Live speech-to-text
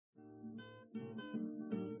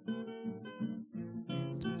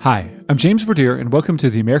Hi, I'm James Verdier, and welcome to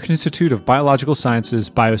the American Institute of Biological Sciences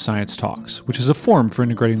Bioscience Talks, which is a forum for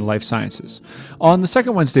integrating the life sciences. On the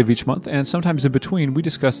second Wednesday of each month, and sometimes in between, we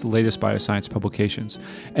discuss the latest bioscience publications.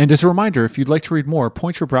 And as a reminder, if you'd like to read more,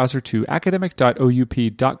 point your browser to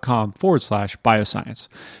academic.oup.com/bioscience.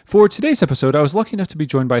 For today's episode, I was lucky enough to be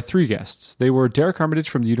joined by three guests. They were Derek Armitage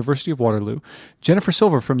from the University of Waterloo, Jennifer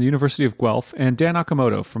Silver from the University of Guelph, and Dan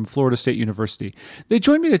Akamoto from Florida State University. They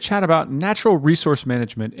joined me to chat about natural resource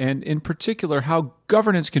management, and in particular, how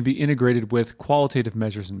governance can be integrated with qualitative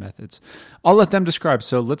measures and methods. I'll let them describe,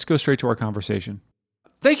 so let's go straight to our conversation.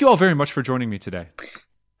 Thank you all very much for joining me today.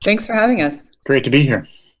 Thanks for having us. Great to be here.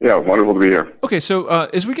 Yeah, wonderful to be here. Okay, so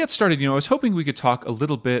as we get started, I was hoping we could talk a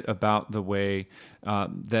little bit about the way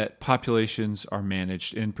that populations are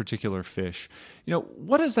managed, in particular fish.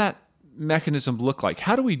 What does that mechanism look like?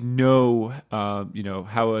 How do we know,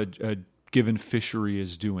 how a given fishery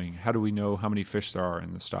is doing? How do we know how many fish there are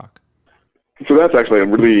in the stock? So that's actually a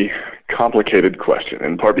really complicated question,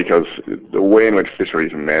 in part because the way in which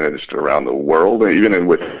fisheries are managed around the world, even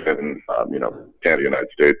within Canada, United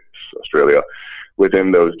States, Australia,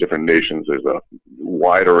 within those different nations, there's a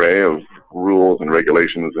wide array of rules and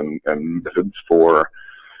regulations and methods for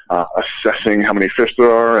assessing how many fish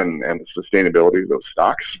there are and the sustainability of those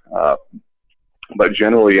stocks. But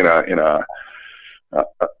generally, in a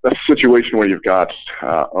situation where you've got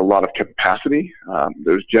a lot of capacity,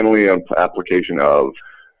 there's generally an application of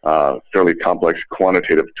fairly complex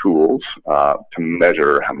quantitative tools to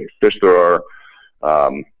measure how many fish there are.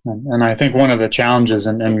 And I think one of the challenges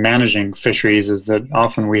in managing fisheries is that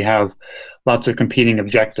often we have lots of competing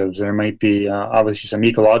objectives. There might be obviously some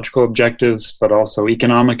ecological objectives, but also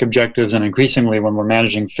economic objectives. And increasingly when we're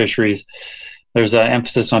managing fisheries, there's an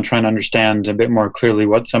emphasis on trying to understand a bit more clearly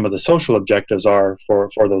what some of the social objectives are for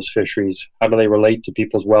those fisheries. How do they relate to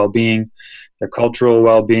people's well-being, their cultural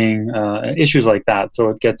well-being, issues like that. So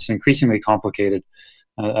it gets increasingly complicated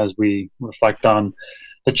as we reflect on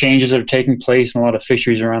the changes that are taking place in a lot of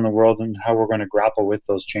fisheries around the world and how we're going to grapple with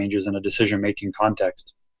those changes in a decision-making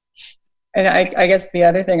context. And I guess the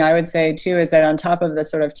other thing I would say too is that on top of the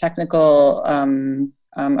sort of technical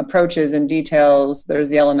approaches and details, there's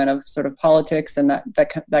the element of sort of politics, and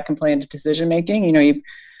that can play into decision making.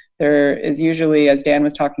 There is usually, as Dan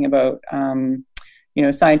was talking about,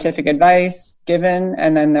 scientific advice given,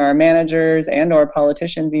 and then there are managers and or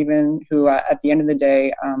politicians even who, at the end of the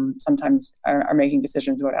day, sometimes are making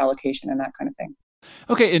decisions about allocation and that kind of thing.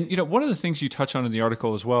 Okay, and one of the things you touch on in the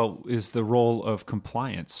article as well is the role of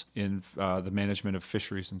compliance in the management of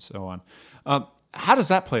fisheries and so on. How does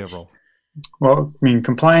that play a role? Well,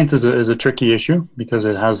 compliance is a tricky issue because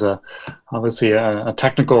it has obviously a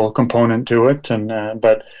technical component to it,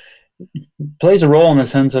 but plays a role in the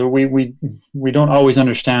sense that we don't always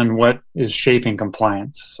understand what is shaping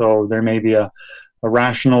compliance. So there may be a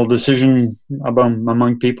rational decision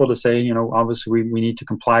among people to say, obviously we need to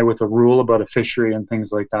comply with a rule about a fishery and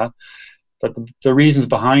things like that. But the reasons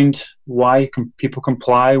behind why people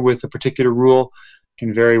comply with a particular rule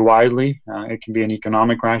can vary widely. It can be an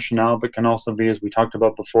economic rationale, but can also be, as we talked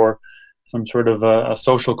about before, some sort of a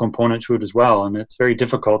social component to it as well. And it's very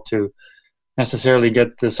difficult to necessarily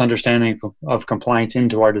get this understanding of compliance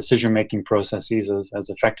into our decision-making processes as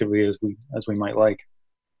effectively as we might like.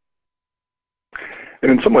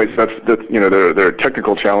 And in some ways, that's there are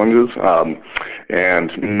technical challenges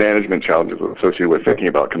and management challenges associated with thinking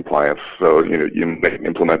about compliance. So you may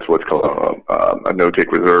implement what's called a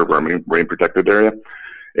no-take reserve or a marine protected area,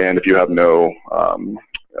 and if you have no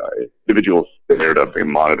individuals there to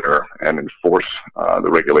monitor and enforce the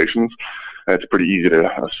regulations, it's pretty easy to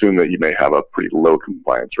assume that you may have a pretty low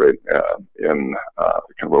compliance rate in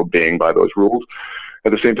kind of obeying by those rules.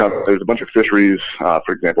 At the same time, there's a bunch of fisheries, for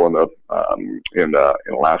example, in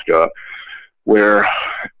Alaska, where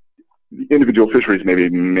individual fisheries may be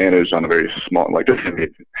managed on a very small, like this can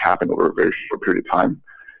happen over a very short period of time,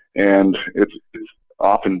 and it's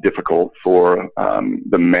often difficult for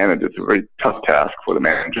the manager. It's a very tough task for the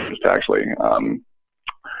managers to actually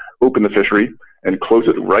open the fishery and close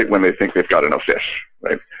it right when they think they've got enough fish.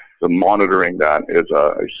 Right, so monitoring that is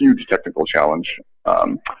a huge technical challenge.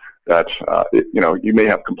 You may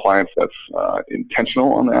have compliance that's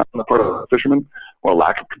intentional on the part of the fisherman, or a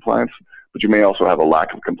lack of compliance, but you may also have a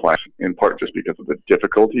lack of compliance in part just because of the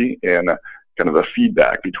difficulty in kind of the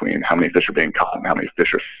feedback between how many fish are being caught and how many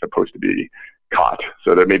fish are supposed to be caught.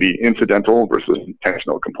 So there may be incidental versus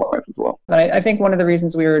intentional compliance as well. But I think one of the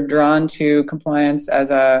reasons we were drawn to compliance as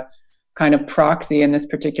a kind of proxy in this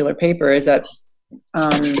particular paper is that,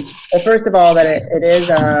 first of all, that it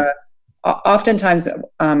is oftentimes,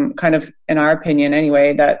 kind of in our opinion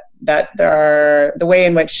anyway, that that there are the way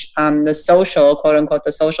in which the social, quote unquote,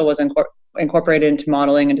 the social was incorporated into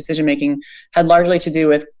modeling and decision making had largely to do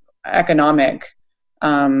with economic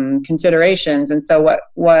considerations. And so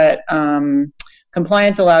what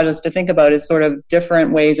compliance allows us to think about is sort of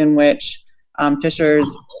different ways in which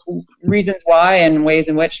fishers, reasons why and ways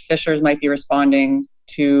in which fishers might be responding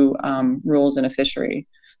to rules in a fishery.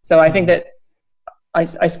 So I think that I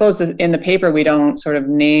suppose that in the paper we don't sort of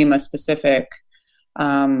name a specific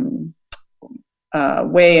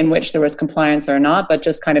way in which there was compliance or not, but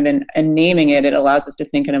just kind of in naming it, it allows us to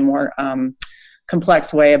think in a more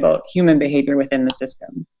complex way about human behavior within the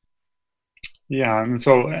system. Yeah, and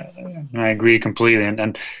so I agree completely.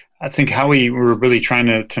 And I think how we were really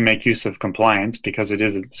trying to make use of compliance, because it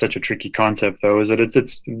is such a tricky concept, though, is that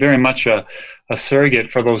it's very much a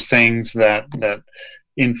surrogate for those things that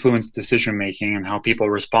influence decision making and how people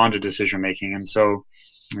respond to decision making. And so,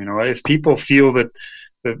 if people feel that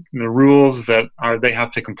the rules that they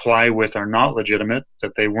have to comply with are not legitimate,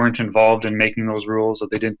 that they weren't involved in making those rules,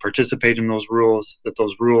 that they didn't participate in those rules, that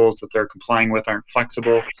those rules that they're complying with aren't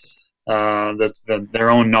flexible, that their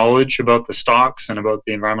own knowledge about the stocks and about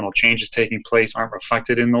the environmental changes taking place aren't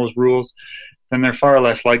reflected in those rules, then they're far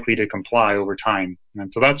less likely to comply over time.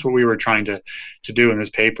 And so that's what we were trying to do in this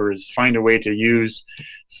paper, is find a way to use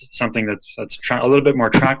something that's a little bit more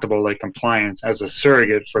tractable, like compliance, as a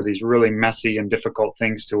surrogate for these really messy and difficult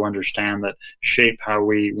things to understand that shape how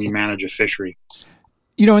we manage a fishery.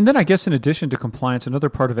 And then I guess in addition to compliance, another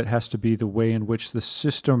part of it has to be the way in which the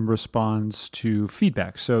system responds to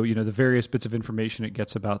feedback. So, the various bits of information it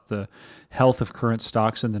gets about the health of current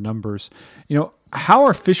stocks and the numbers. How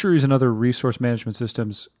are fisheries and other resource management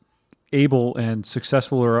systems able and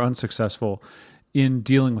successful or unsuccessful in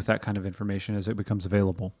dealing with that kind of information as it becomes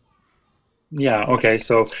available? Yeah, okay.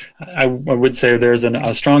 So I would say there's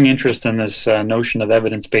a strong interest in this notion of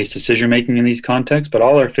evidence-based decision-making in these contexts, but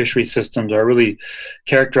all our fishery systems are really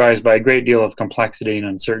characterized by a great deal of complexity and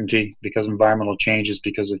uncertainty because of environmental changes,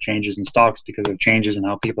 because of changes in stocks, because of changes in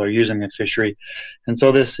how people are using the fishery. And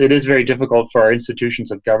so it is very difficult for our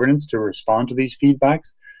institutions of governance to respond to these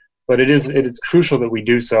feedbacks, but it is crucial that we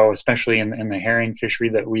do so, especially in the herring fishery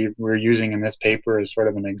that we're using in this paper as sort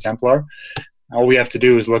of an exemplar. All we have to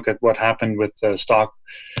do is look at what happened with the stock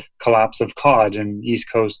collapse of cod in the east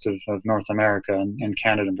coast of North America and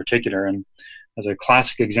Canada in particular, and as a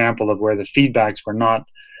classic example of where the feedbacks were not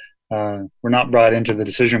brought into the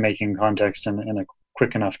decision-making context in a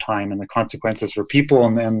quick enough time, and the consequences for people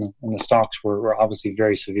and the stocks were obviously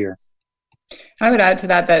very severe. I would add to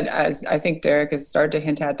that as I think Derek has started to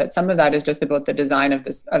hint at, that some of that is just about the design of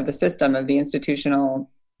the system, of the institutional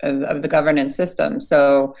of the governance system.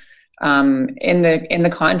 So in the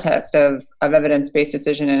context of evidence-based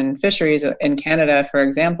decision in fisheries in Canada, for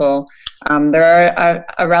example, there are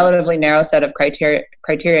a relatively narrow set of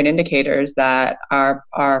criteria and indicators that are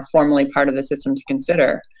formally part of the system to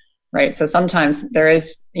consider, right? So sometimes there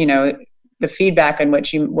is, the feedback in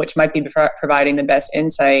which might be providing the best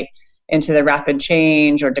insight into the rapid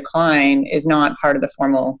change or decline is not part of the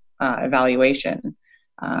formal evaluation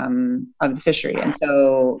of the fishery. And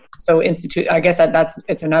so I guess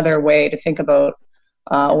it's another way to think about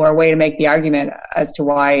or a way to make the argument as to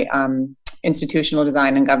why institutional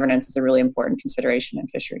design and governance is a really important consideration in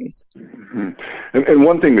fisheries. Mm-hmm. And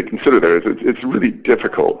one thing to consider there is it's really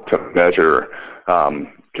difficult to measure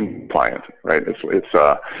compliance, right?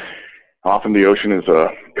 It's often the ocean is a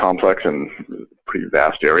complex and pretty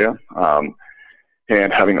vast area.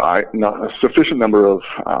 And having not a sufficient number of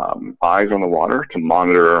eyes on the water to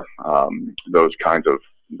monitor those kinds of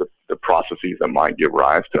the processes that might give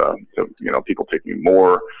rise to people taking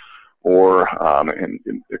more or in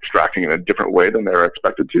extracting in a different way than they're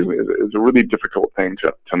expected to is a really difficult thing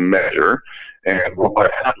to measure. And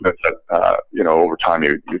what happens is that over time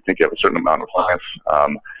you think you have a certain amount of clients,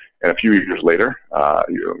 and a few years later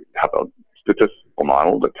you have a statistical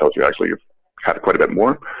model that tells you actually you've had quite a bit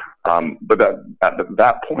more. But at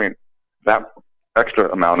that point, that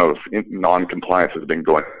extra amount of non-compliance has been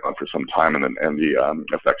going on for some time, and the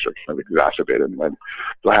effects are kind of exacerbated. And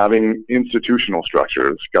so having institutional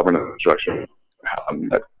structures, governance structures,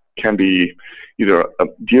 that can be either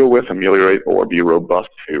deal with, ameliorate, or be robust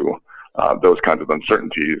to those kinds of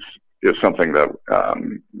uncertainties is something that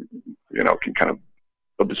can kind of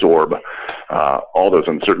absorb all those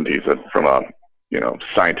uncertainties that from a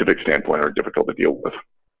scientific standpoint are difficult to deal with.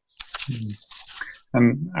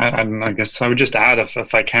 I guess I would just add,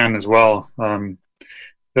 if I can as well,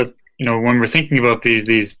 that when we're thinking about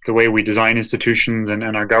the way we design institutions and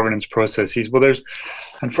our governance processes, well, there's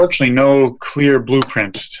unfortunately no clear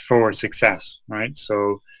blueprint for success, right?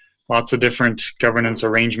 So lots of different governance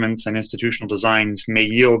arrangements and institutional designs may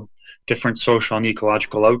yield different social and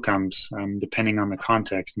ecological outcomes depending on the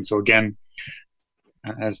context. And so again,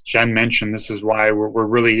 as Jen mentioned, this is why we're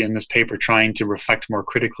really in this paper trying to reflect more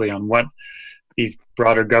critically on what these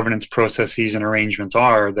broader governance processes and arrangements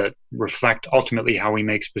are that reflect ultimately how we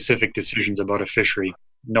make specific decisions about a fishery,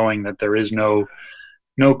 knowing that there is no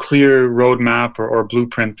clear roadmap or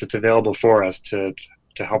blueprint that's available for us to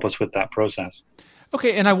help us with that process.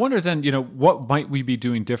 Okay, and I wonder then, what might we be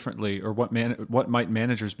doing differently, or what might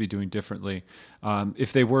managers be doing differently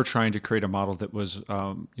if they were trying to create a model that was,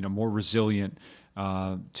 more resilient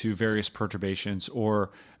to various perturbations,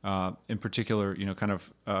 or in particular,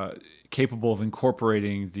 capable of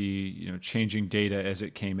incorporating the changing data as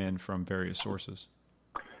it came in from various sources.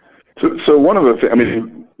 So one of the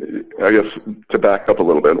things, I guess to back up a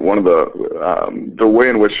little bit, one of the way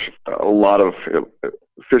in which a lot of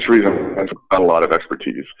fisheries and a lot of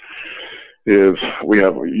expertise is we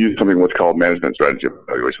use something what's called management strategy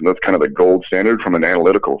evaluation. That's kind of the gold standard from an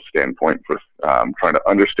analytical standpoint for trying to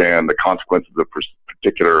understand the consequences of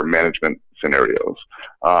particular management scenarios.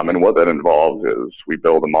 And what that involves is we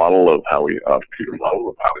build a model of how we think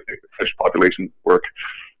the fish populations work,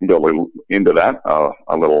 and build into that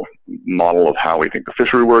a little model of how we think the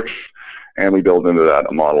fishery works, and we build into that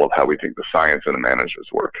a model of how we think the science and the managers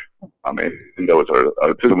work. And those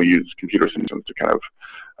are we use computer systems to kind of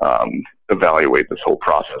evaluate this whole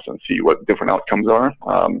process and see what different outcomes are,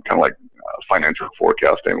 kind of like financial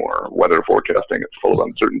forecasting or weather forecasting. It's full of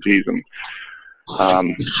uncertainties, and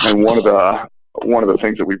one of the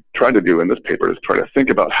things that we've tried to do in this paper is try to think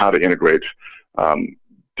about how to integrate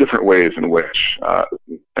different ways in which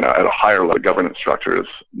at a higher level governance structures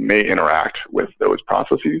may interact with those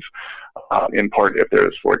processes. In part, if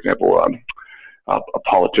there's, for example, a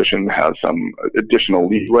politician has some additional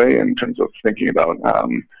leeway in terms of thinking about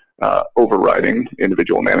overriding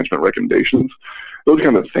individual management recommendations, those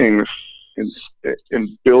kind of things,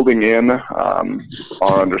 in building in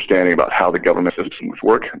our understanding about how the government systems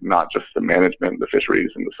work, not just the management, the fisheries,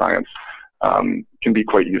 and the science, can be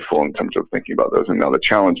quite useful in terms of thinking about those. And now the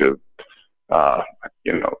challenge of,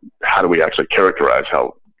 how do we actually characterize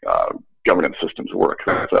how governance systems work?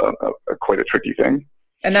 That's quite a tricky thing.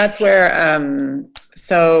 And that's where,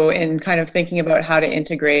 so in kind of thinking about how to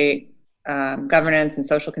integrate governance and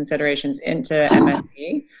social considerations into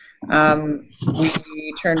MSE,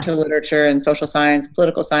 we turn to literature and social science,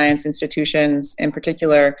 political science institutions in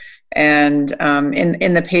particular. And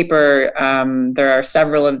in the paper, there are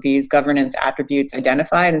several of these governance attributes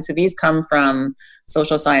identified. And so these come from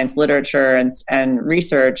social science literature and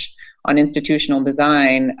research on institutional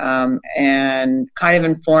design, and kind of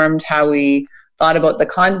informed how we thought about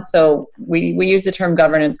so we use the term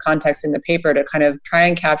governance context in the paper to kind of try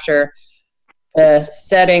and capture the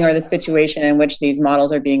setting or the situation in which these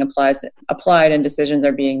models are being applied and decisions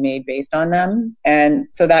are being made based on them. And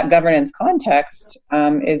so that governance context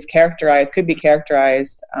could be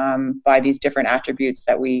characterized by these different attributes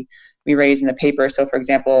that we raise in the paper. So for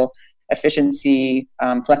example, efficiency,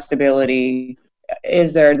 flexibility,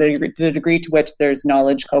 is there the degree to which there's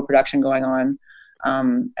knowledge co-production going on?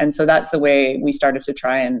 And so that's the way we started to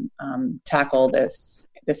try and tackle this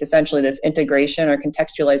essentially this integration or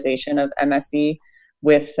contextualization of MSE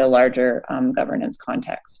with the larger governance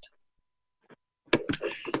context.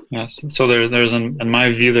 Yes, so there's in my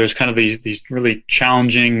view, there's kind of these really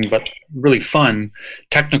challenging but really fun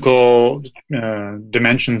technical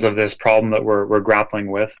dimensions of this problem that we're grappling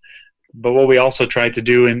with. But what we also tried to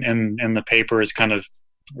do in the paper is kind of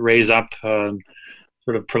raise up,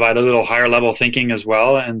 sort of provide a little higher level thinking as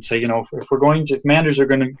well, and say, if managers are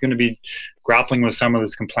going to be grappling with some of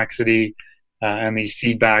this complexity and these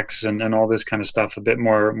feedbacks and all this kind of stuff a bit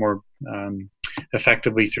more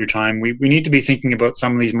effectively through time, we need to be thinking about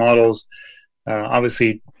some of these models,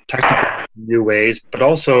 obviously technical new ways, but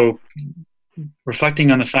also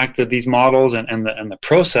reflecting on the fact that these models and the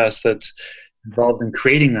process that's involved in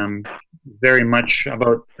creating them very much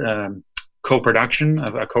about co-production,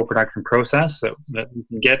 of a co-production process that we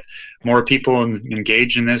can get more people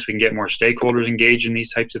engaged in this. We can get more stakeholders engaged in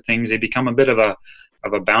these types of things. They become a bit of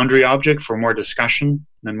a boundary object for more discussion.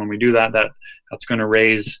 And when we do that, that's going to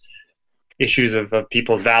raise issues of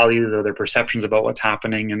people's values or their perceptions about what's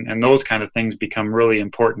happening. And those kind of things become really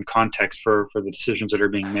important context for the decisions that are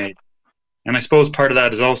being made. And I suppose part of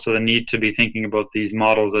that is also the need to be thinking about these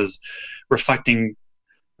models as reflecting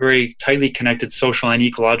very tightly connected social and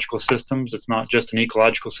ecological systems. It's not just an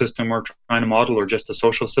ecological system we're trying to model or just a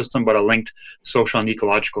social system, but a linked social and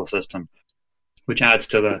ecological system, which adds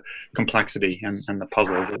to the complexity and the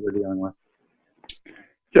puzzles that we're dealing with.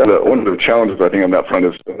 Yeah, one of the challenges I think on that front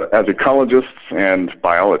is as ecologists and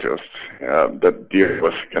biologists that deal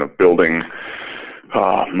with kind of building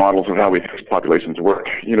models of how we think populations work.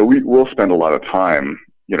 We will spend a lot of time,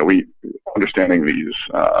 we understanding these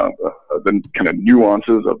the kind of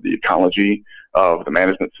nuances of the ecology of the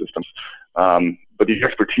management systems. But the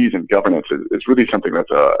expertise in governance is really something that's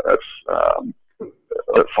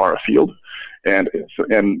far afield. And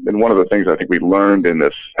one of the things I think we learned in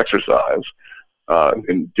this exercise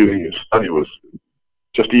in doing this study was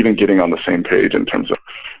just even getting on the same page in terms of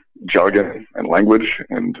jargon and language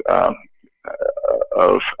and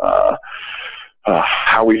of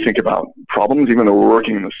how we think about problems, even though we're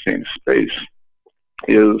working in the same space,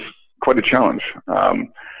 is quite a challenge.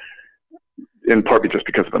 In part just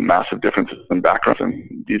because of the massive differences in backgrounds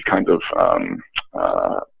and these kinds of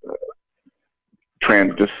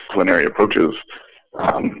transdisciplinary approaches.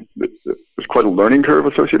 There's quite a learning curve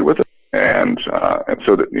associated with it, and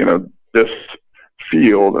so that this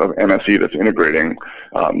field of MSE that's integrating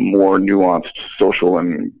more nuanced social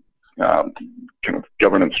and kind of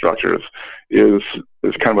governance structures is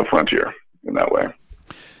kind of a frontier in that way.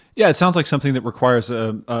 Yeah, it sounds like something that requires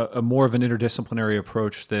a more of an interdisciplinary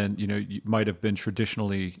approach than you might have been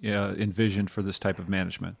traditionally envisioned for this type of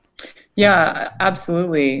management. Yeah,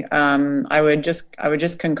 absolutely. I would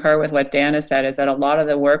just concur with what Dan has said. Is that a lot of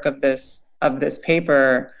the work of this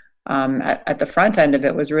paper at the front end of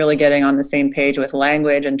it was really getting on the same page with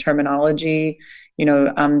language and terminology.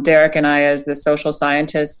 Derek and I, as the social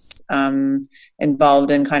scientists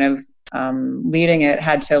involved in kind of leading it,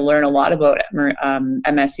 had to learn a lot about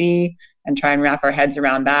MSE and try and wrap our heads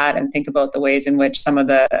around that and think about the ways in which some of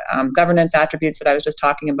the governance attributes that I was just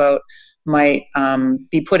talking about might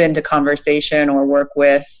be put into conversation or work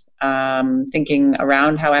with thinking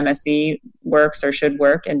around how MSE works or should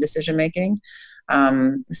work in decision making.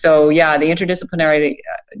 So yeah, the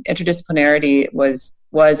interdisciplinarity was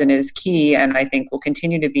and is key, and I think will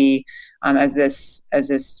continue to be as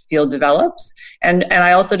this field develops. And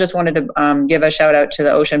I also just wanted to give a shout out to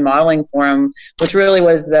the Ocean Modeling Forum, which really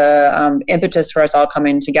was the impetus for us all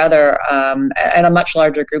coming together, and a much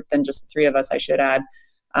larger group than just the three of us, I should add,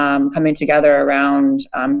 coming together around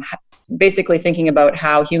basically thinking about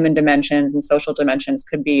how human dimensions and social dimensions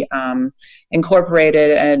could be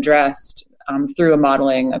incorporated and addressed through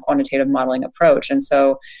a quantitative modeling approach. And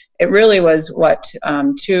so it really was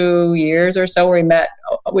 2 years or so where we met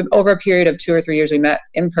over a period of 2 or 3 years. We met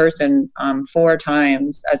in person 4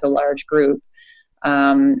 times as a large group.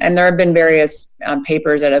 And there have been various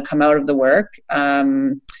papers that have come out of the work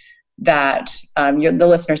that the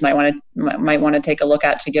listeners might want to take a look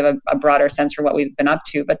at to give a broader sense for what we've been up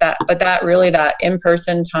to. But that really, that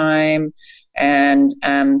in-person time and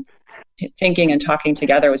thinking and talking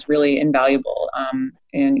together was really invaluable,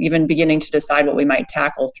 and even beginning to decide what we might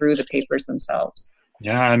tackle through the papers themselves.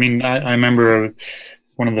 Yeah, I mean, I remember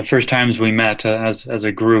one of the first times we met as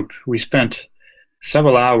a group, we spent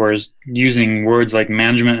several hours using words like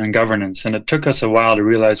management and governance, and it took us a while to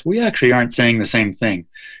realize we actually aren't saying the same thing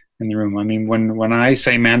in the room. I mean, when I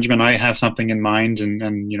say management, I have something in mind, and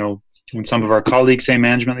when some of our colleagues say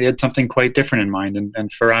management, they had something quite different in mind.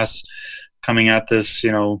 And for us, coming at this,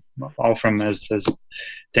 all from, as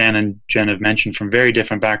Dan and Jen have mentioned, from very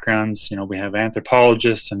different backgrounds. We have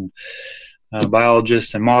anthropologists and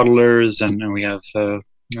biologists and modelers, and we have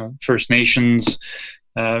First Nations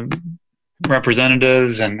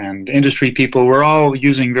representatives and industry people. We're all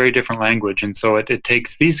using very different language, and so it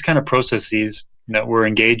takes these kind of processes that we're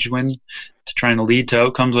engaged in to trying to lead to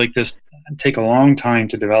outcomes like this take a long time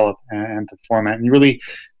to develop and to format. And you really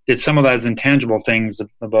did some of those intangible things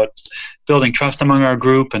about building trust among our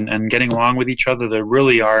group and getting along with each other that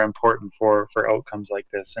really are important for outcomes like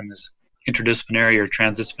this in this interdisciplinary or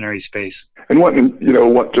transdisciplinary space. And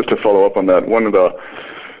just to follow up on that, one of the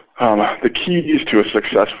keys to a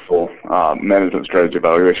successful management strategy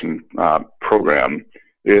evaluation program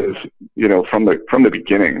is, from the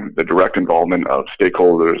beginning, the direct involvement of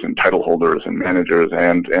stakeholders and title holders and managers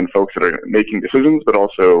and folks that are making decisions, but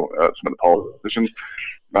also some of the politicians,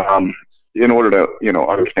 in order to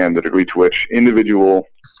understand the degree to which individual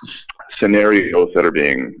scenarios that are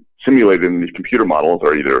being simulated in these computer models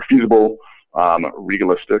are either feasible,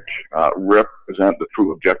 realistic, represent the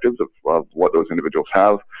true objectives of what those individuals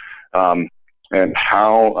have, and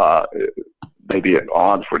how they be at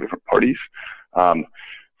odds for different parties.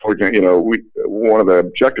 For example, one of the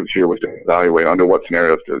objectives here was to evaluate under what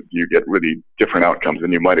scenarios do you get really different outcomes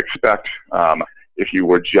than you might expect if you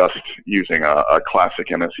were just using a classic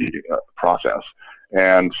MSE process.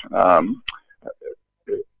 And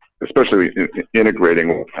especially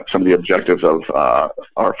integrating some of the objectives of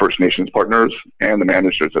our First Nations partners and the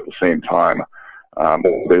managers at the same time,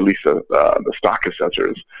 or at least the stock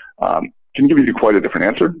assessors, can give you quite a different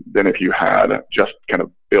answer than if you had just kind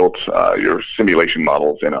of built your simulation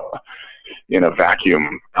models in a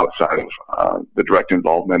vacuum outside of the direct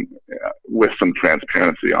involvement with some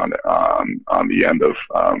transparency on the end of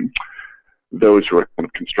those who are kind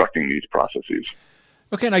of constructing these processes.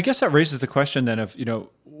 Okay, and I guess that raises the question then of,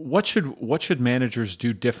 what should managers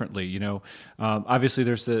do differently? Obviously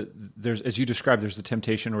there's as you described, there's the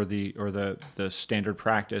temptation or the standard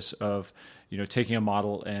practice of taking a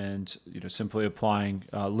model and simply applying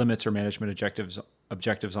limits or management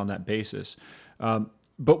objectives on that basis.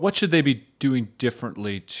 But what should they be doing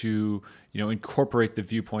differently to incorporate the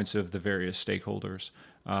viewpoints of the various stakeholders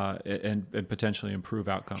and potentially improve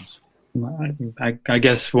outcomes? I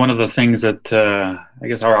guess one of the things that I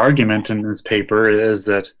guess our argument in this paper is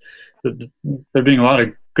that there being a lot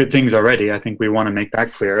of good things already. I think we want to make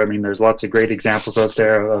that clear. I mean, there's lots of great examples out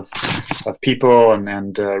there of people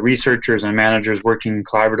and researchers and managers working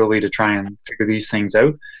collaboratively to try and figure these things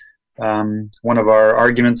out. One of our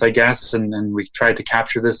arguments, I guess, and we tried to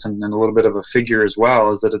capture this in a little bit of a figure as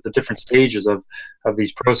well, is that at the different stages of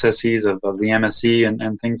these processes of the MSE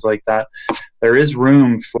and things like that, there is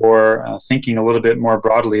room for thinking a little bit more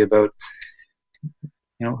broadly about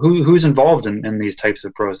who's involved in these types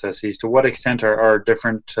of processes. To what extent are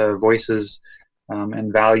different voices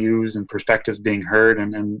and values and perspectives being heard,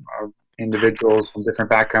 and are individuals from different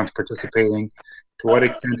backgrounds participating? To what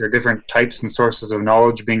extent are different types and sources of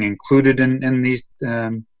knowledge being included in these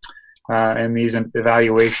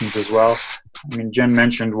evaluations as well? I mean, Jen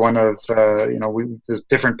mentioned one of there's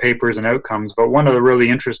different papers and outcomes, but one of the really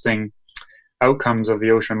interesting outcomes of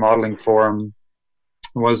the Ocean Modeling Forum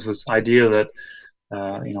was this idea that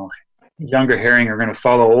younger herring are going to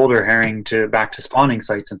follow older herring back to spawning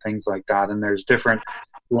sites and things like that, and there's different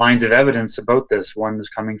lines of evidence about this. One was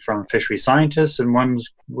coming from fishery scientists, and one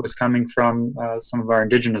was coming from some of our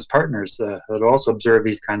Indigenous partners that also observe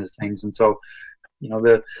these kinds of things. And so,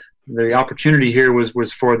 the opportunity here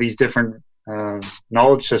was for these different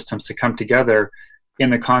knowledge systems to come together in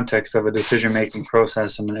the context of a decision-making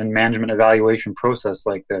process and management evaluation process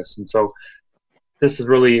like this. And so, this is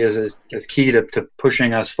really is key to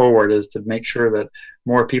pushing us forward, is to make sure that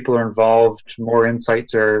more people are involved, more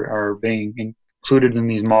insights are being included in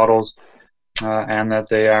these models, and that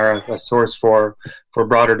they are a source for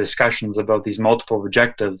broader discussions about these multiple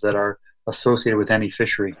objectives that are associated with any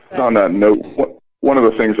fishery. On that note, one of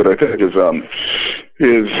the things that I think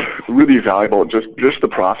is really valuable, just the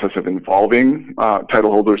process of involving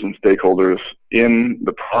title holders and stakeholders in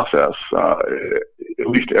the process, at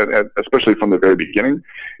least especially from the very beginning,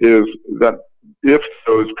 is that if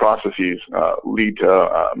those processes lead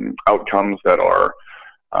to outcomes that are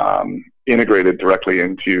integrated directly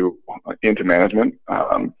into management,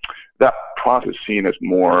 that process can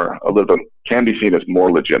be seen as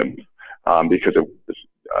more legitimate because it was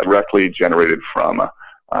directly generated from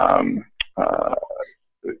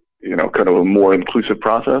kind of a more inclusive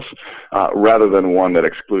process rather than one that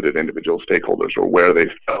excluded individual stakeholders or where they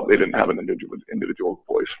felt they didn't have an individual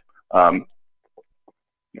voice.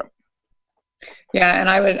 Yeah, and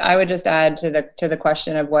I would just add to the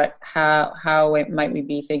question of how might we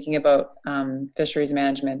be thinking about fisheries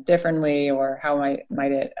management differently, or how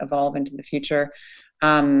might it evolve into the future.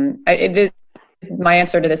 My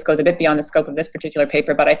answer to this goes a bit beyond the scope of this particular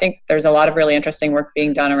paper, but I think there's a lot of really interesting work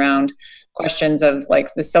being done around questions of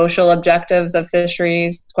like the social objectives of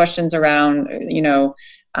fisheries, questions around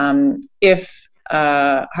if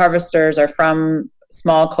harvesters are from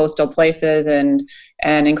small coastal places and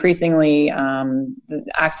increasingly the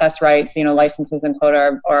access rights, licenses and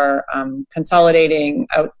quota are consolidating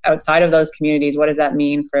outside of those communities. What does that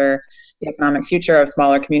mean for the economic future of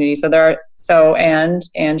smaller communities?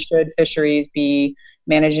 And should fisheries be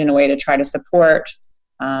managed in a way to try to support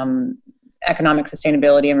economic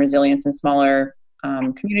sustainability and resilience in smaller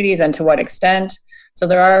communities, and to what extent? So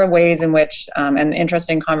there are ways in which, and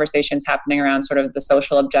interesting conversations happening around sort of the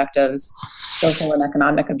social and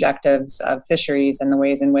economic objectives of fisheries, and the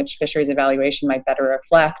ways in which fisheries evaluation might better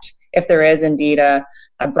reflect, if there is indeed a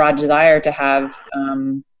broad desire to have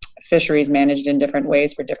fisheries managed in different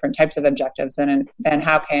ways for different types of objectives, and then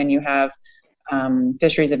how can you have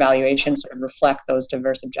fisheries evaluation sort of reflect those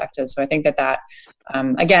diverse objectives. So I think that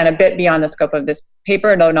again, a bit beyond the scope of this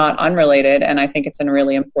paper, though not unrelated, and I think it's a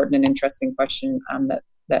really important and interesting question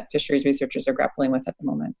that fisheries researchers are grappling with at the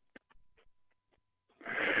moment.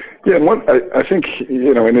 Yeah, and I think,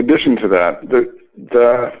 in addition to that,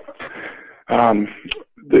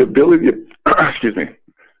 the ability,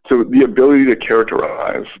 So the ability to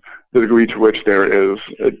characterize the degree to which there is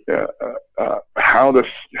how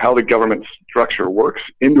the government structure works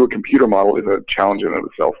into a computer model is a challenge in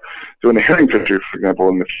itself. So in the herring fishery, for example,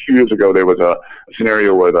 a few years ago, there was a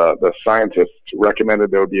scenario where the scientists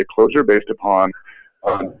recommended there would be a closure based upon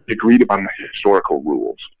agreed upon historical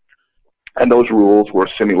rules. And those rules were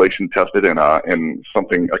simulation tested in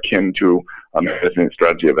something akin to a management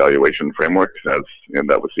strategy evaluation framework that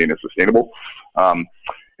was seen as sustainable.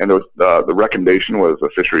 And the recommendation was the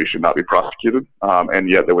fishery should not be prosecuted, and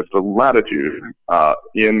yet there was the latitude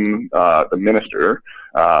in the minister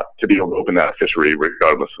to be able to open that fishery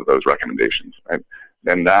regardless of those recommendations. Right?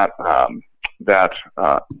 And that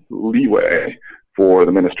leeway for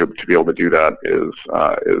the minister to be able to do that is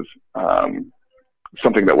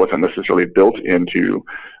something that wasn't necessarily built into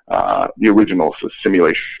the original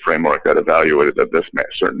simulation framework that evaluated that this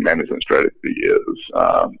certain management strategy is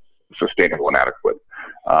sustainable and adequate.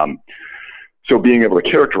 So being able to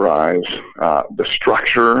characterize the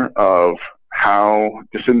structure of how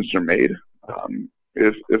decisions are made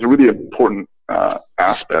is a really important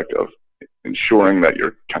aspect of ensuring that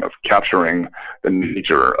you're kind of capturing the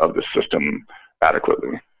nature of the system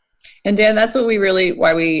adequately. And Dan, that's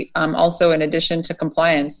why we also, in addition to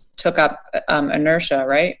compliance, took up inertia,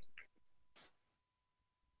 right?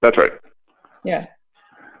 That's right. Yeah.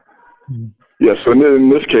 Yes. So in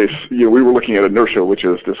this case, we were looking at inertia, which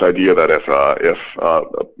is this idea that if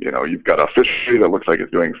you've got a fishery that looks like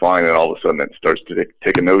it's doing fine, and all of a sudden it starts to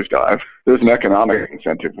take a nosedive, there's an economic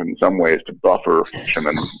incentive in some ways to buffer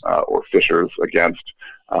fishermen or fishers against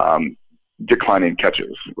declining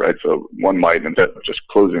catches, right? So one might, instead of just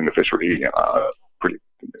closing the fishery pretty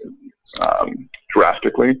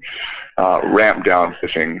drastically, ramp down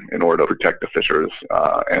fishing in order to protect the fishers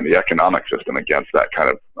and the economic system against that kind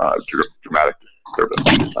of dramatic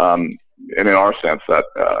disturbance. And in our sense,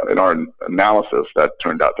 in our analysis, that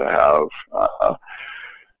turned out to have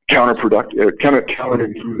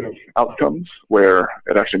counterintuitive outcomes where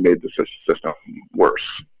it actually made the system worse.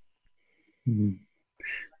 Mm-hmm.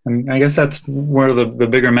 And I guess that's one of the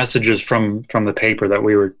bigger messages from the paper that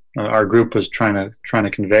we were our group was trying to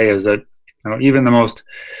convey, is that even the most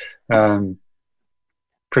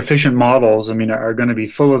proficient models, are going to be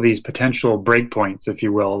full of these potential breakpoints, if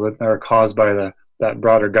you will, that are caused by that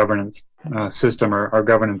broader governance system or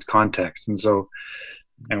governance context. And so,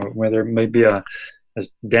 whether it may be as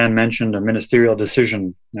Dan mentioned, a ministerial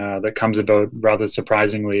decision that comes about rather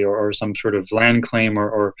surprisingly, or some sort of land claim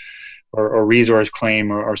or resource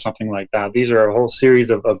claim or something like that. These are a whole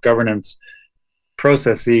series of governance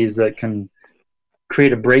processes that can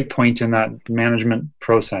create a breakpoint in that management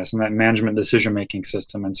process and that management decision-making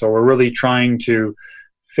system. And so we're really trying to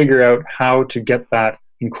figure out how to get that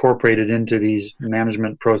incorporated into these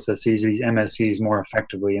management processes, these MSCs more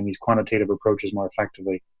effectively, and these quantitative approaches more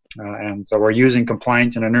effectively. And so we're using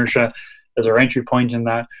compliance and inertia as our entry point in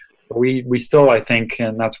that. We still, I think,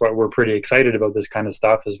 and that's what we're pretty excited about this kind of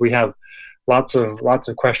stuff, is we have lots of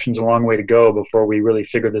questions a long way to go before we really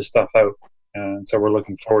figure this stuff out. And so we're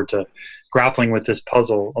looking forward to grappling with this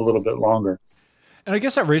puzzle a little bit longer. And I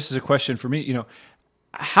guess that raises a question for me,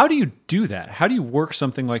 how do you do that? How do you work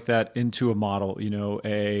something like that into a model,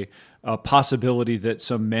 a possibility that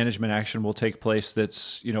some management action will take place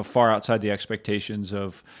that's, far outside the expectations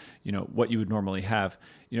of, what you would normally have?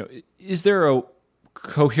 Is there a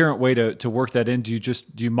coherent way to work that in? Do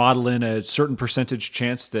you model in a certain percentage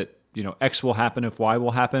chance that X will happen if Y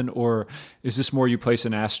will happen, or is this more you place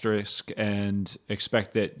an asterisk and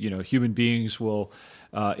expect that human beings will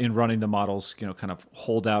in running the models kind of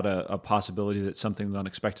hold out a possibility that something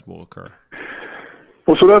unexpected will occur?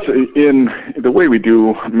 Well, so that's in the way we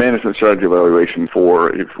do management strategy evaluation.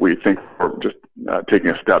 For if we think, or just taking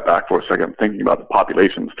a step back for a second, thinking about the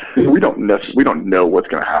populations, we don't know what's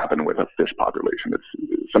going to happen with a fish population.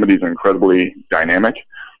 Some of these are incredibly dynamic.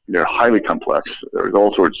 They're highly complex. There's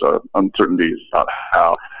all sorts of uncertainties about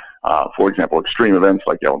how, for example, extreme events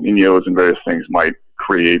like El Niños and various things might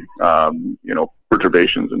create,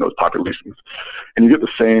 perturbations in those populations. And you get the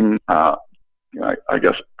same,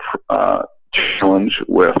 challenge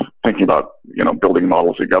with thinking about, building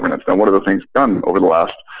models of governance. Now, one of the things done over the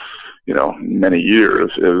last, many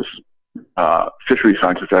years is fishery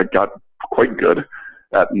scientists have got quite good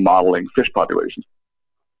at modeling fish populations.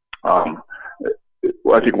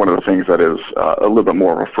 I think one of the things that is a little bit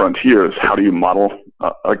more of a frontier is how do you model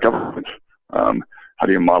a government? How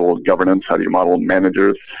do you model governance? How do you model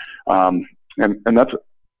managers? And that's a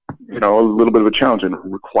little bit of a challenge, and it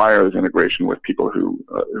requires integration with people who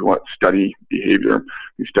study behavior,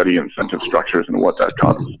 who study incentive structures and what that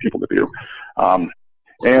causes people to do.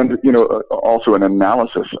 and also an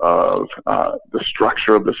analysis of the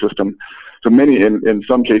structure of the system. So in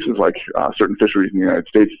some cases, like certain fisheries in the United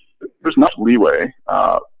States, there's not leeway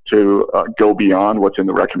to go beyond what's in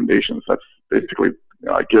the recommendations. That's basically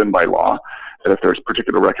given by law. That if there's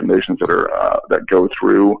particular recommendations that go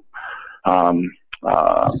through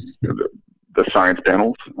the science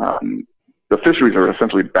panels, the fisheries are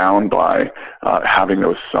essentially bound by having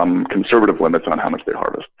some conservative limits on how much they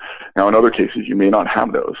harvest. Now, in other cases, you may not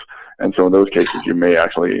have those. And so in those cases, you may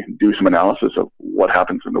actually do some analysis of what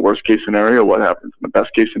happens in the worst case scenario, what happens in the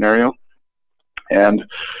best case scenario. And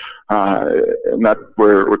that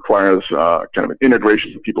requires kind of an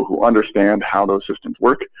integration of people who understand how those systems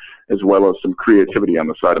work, as well as some creativity on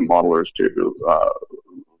the side of modelers to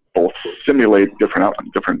both simulate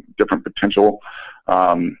different potential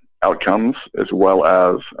outcomes, as well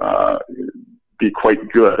as be quite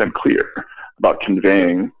good and clear about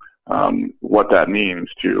conveying what that means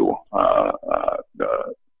to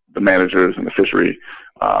the managers and the fishery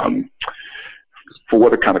for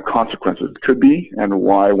what the kind of consequences could be, and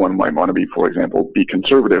why one might want to be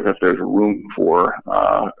conservative if there's room for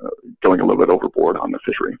going a little bit overboard on the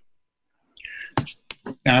fishery.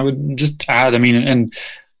 I would just add, in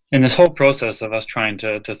this whole process of us trying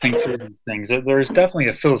to think through these things, there's definitely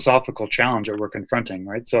a philosophical challenge that we're confronting,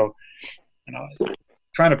 right? So,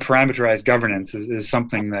 trying to parameterize governance is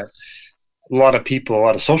something that a lot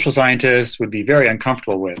of social scientists would be very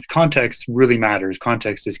uncomfortable with. Context really matters.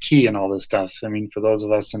 Context is key in all this stuff. For those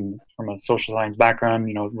of us from a social science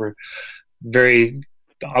background, we're very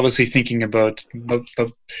obviously thinking about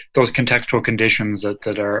those contextual conditions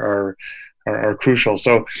that are crucial.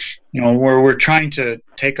 So, we're trying to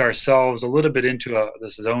take ourselves a little bit into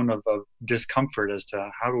this zone of discomfort as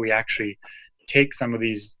to how do we actually take some of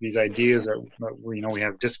these ideas that we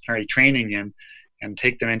have disciplinary training in, and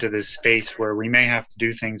take them into this space where we may have to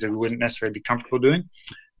do things that we wouldn't necessarily be comfortable doing.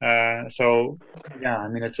 It's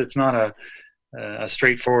not a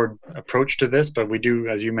straightforward approach to this, but we do,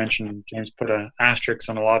 as you mentioned, James, put an asterisk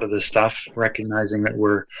on a lot of this stuff, recognizing that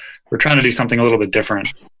we're trying to do something a little bit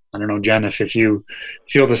different. I don't know, Jen, if you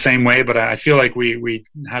feel the same way, but I feel like we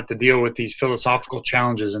have to deal with these philosophical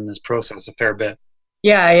challenges in this process a fair bit.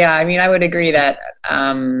 Yeah. I would agree that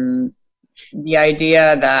the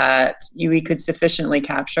idea that we could sufficiently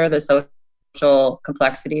capture the social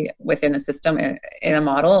complexity within the system in a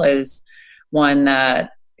model is one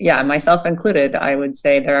that, myself included, I would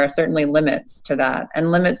say there are certainly limits to that,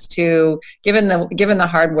 and limits to given the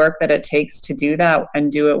hard work that it takes to do that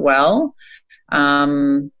and do it well.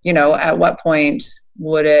 At what point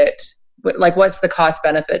would it, what's the cost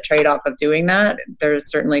benefit trade-off of doing that? There's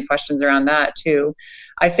certainly questions around that too.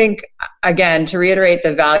 I think, again, to reiterate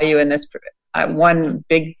the value in this, one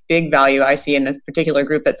big value I see in this particular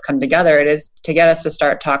group that's come together, it is to get us to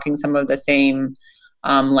start talking some of the same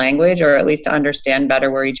language, or at least to understand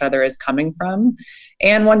better where each other is coming from.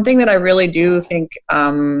 And one thing that I really do think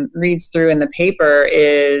reads through in the paper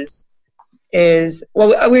is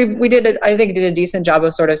we did a decent job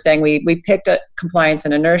of sort of saying we picked compliance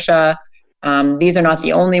and inertia. These are not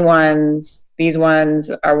the only ones. These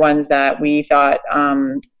ones are ones that we thought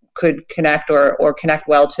could connect or connect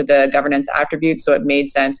well to the governance attributes. So it made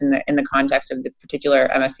sense in the context of the particular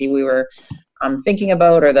MSC we were thinking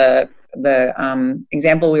about, or the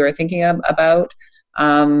example we were thinking about.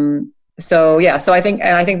 So I think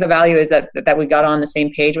the value is that we got on the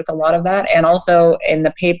same page with a lot of that, and also in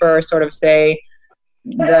the paper sort of say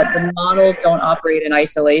that the models don't operate in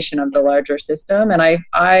isolation of the larger system, and I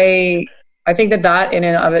think that in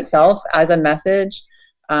and of itself as a message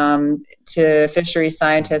to fisheries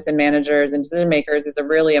scientists and managers and decision makers is a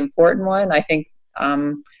really important one. I think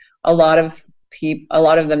a lot of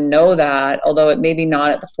them know that, although it may be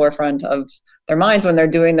not at the forefront of their minds when they're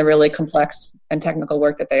doing the really complex and technical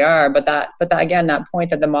work that they are. But that again, that point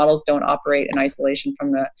that the models don't operate in isolation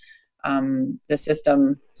from the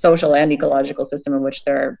system, social and ecological system in which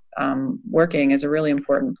they're working, is a really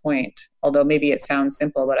important point. Although maybe it sounds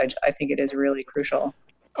simple, but I think it is really crucial.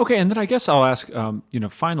 Okay, and then I guess I'll ask,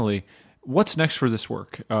 finally, what's next for this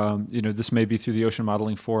work? This may be through the Ocean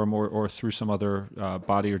Modeling Forum or through some other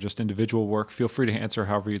body or just individual work. Feel free to answer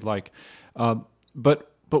however you'd like.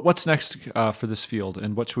 But what's next for this field,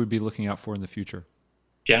 and what should we be looking out for in the future?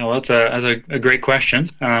 Yeah, well, that's a great question.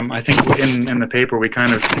 I think in the paper we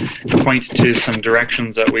kind of point to some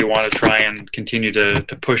directions that we want to try and continue to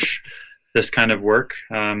push this kind of work.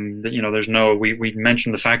 There's we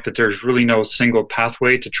mentioned the fact that there's really no single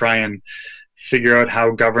pathway to try and figure out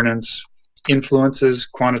how governance influences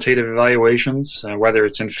quantitative evaluations, whether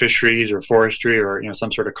it's in fisheries or forestry or some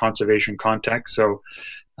sort of conservation context. So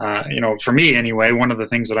for me anyway, one of the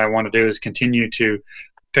things that I want to do is continue to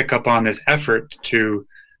pick up on this effort to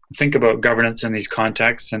think about governance in these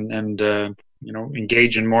contexts and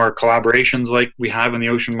engage in more collaborations like we have in the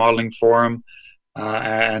Ocean Modeling Forum,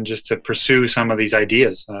 and just to pursue some of these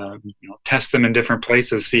ideas, test them in different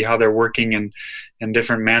places, see how they're working in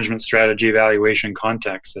different management strategy evaluation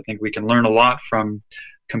contexts. I think we can learn a lot from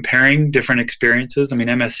comparing different experiences. I mean,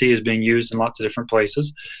 MSC is being used in lots of different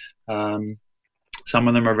places. Some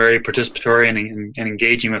of them are very participatory and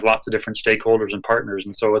engaging with lots of different stakeholders and partners.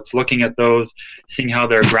 And so it's looking at those, seeing how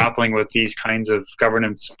they're grappling with these kinds of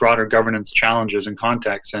broader governance challenges and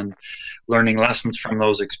contexts, and learning lessons from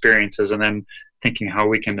those experiences, and then thinking how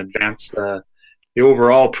we can advance the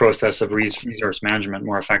overall process of resource management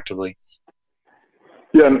more effectively.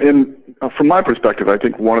 Yeah, and from my perspective, I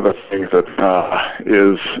think one of the things that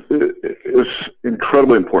is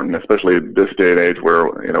incredibly important, especially this day and age where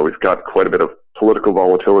we've got quite a bit of political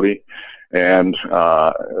volatility and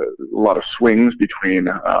a lot of swings between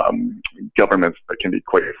governments that can be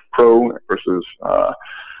quite pro versus a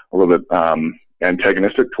little bit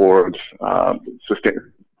antagonistic towards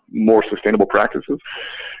more sustainable practices,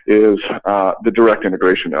 is the direct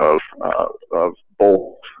integration of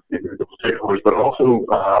both stakeholders, but also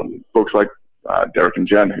folks like Derek and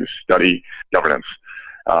Jen, who study governance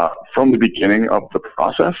from the beginning of the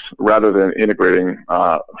process, rather than integrating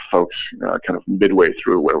folks kind of midway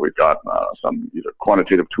through, where we've got some either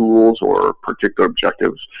quantitative tools or particular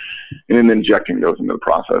objectives, and then injecting those into the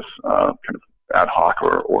process kind of ad hoc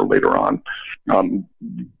or later on.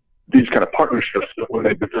 These kind of partnerships, when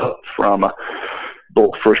they develop from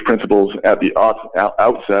both first principles at the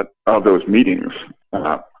outset of those meetings,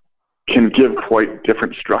 can give quite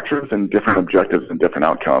different structures and different objectives and different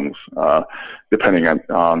outcomes, depending on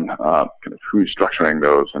kind of who's structuring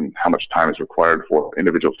those and how much time is required for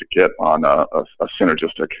individuals to get on a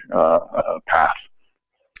synergistic path.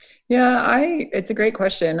 Yeah, it's a great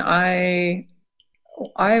question.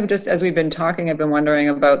 I've just, as we've been talking, I've been wondering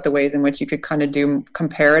about the ways in which you could kind of do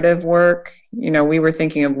comparative work. We were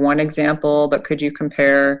thinking of one example, but could you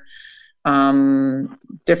compare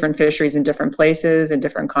different fisheries in different places, in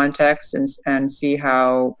different contexts, and see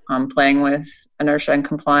how playing with inertia and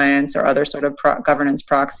compliance or other sort of governance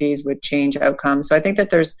proxies would change outcomes? So I think that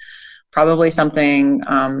there's probably something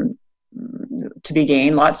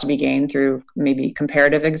lots to be gained through maybe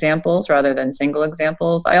comparative examples rather than single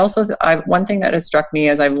examples. One thing that has struck me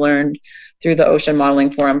as I've learned through the Ocean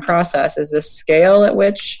Modeling Forum process is the scale at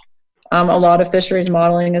which a lot of fisheries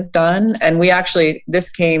modeling is done. And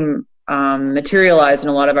this came materialized in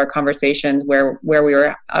a lot of our conversations where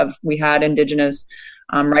we had Indigenous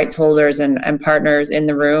rights holders and partners in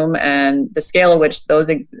the room, and the scale at which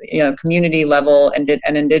those community level and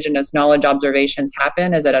Indigenous knowledge observations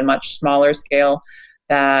happen is at a much smaller scale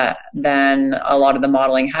than a lot of the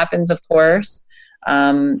modeling happens, of course.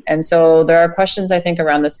 And so there are questions, I think,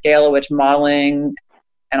 around the scale at which modeling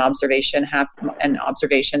and observations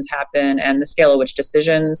happen, and the scale at which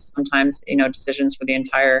decisions, sometimes decisions for the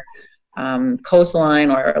entire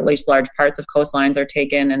coastline, or at least large parts of coastlines, are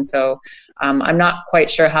taken. And so I'm not quite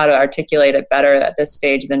sure how to articulate it better at this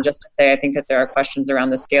stage than just to say I think that there are questions around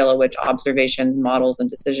the scale at which observations, models, and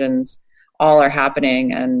decisions all are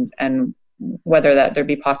happening, and whether that there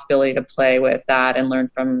be possibility to play with that and learn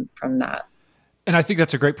from that. And I think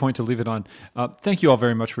that's a great point to leave it on. Thank you all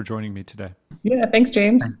very much for joining me today. Yeah, thanks,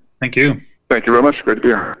 James. Thank you. Thank you very much. Great to be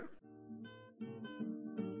here.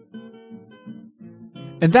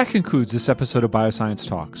 And that concludes this episode of Bioscience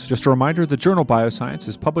Talks. Just a reminder, the journal Bioscience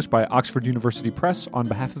is published by Oxford University Press on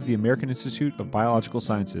behalf of the American Institute of Biological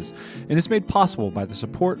Sciences, and is made possible by the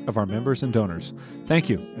support of our members and donors. Thank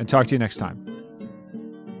you, and talk to you next time.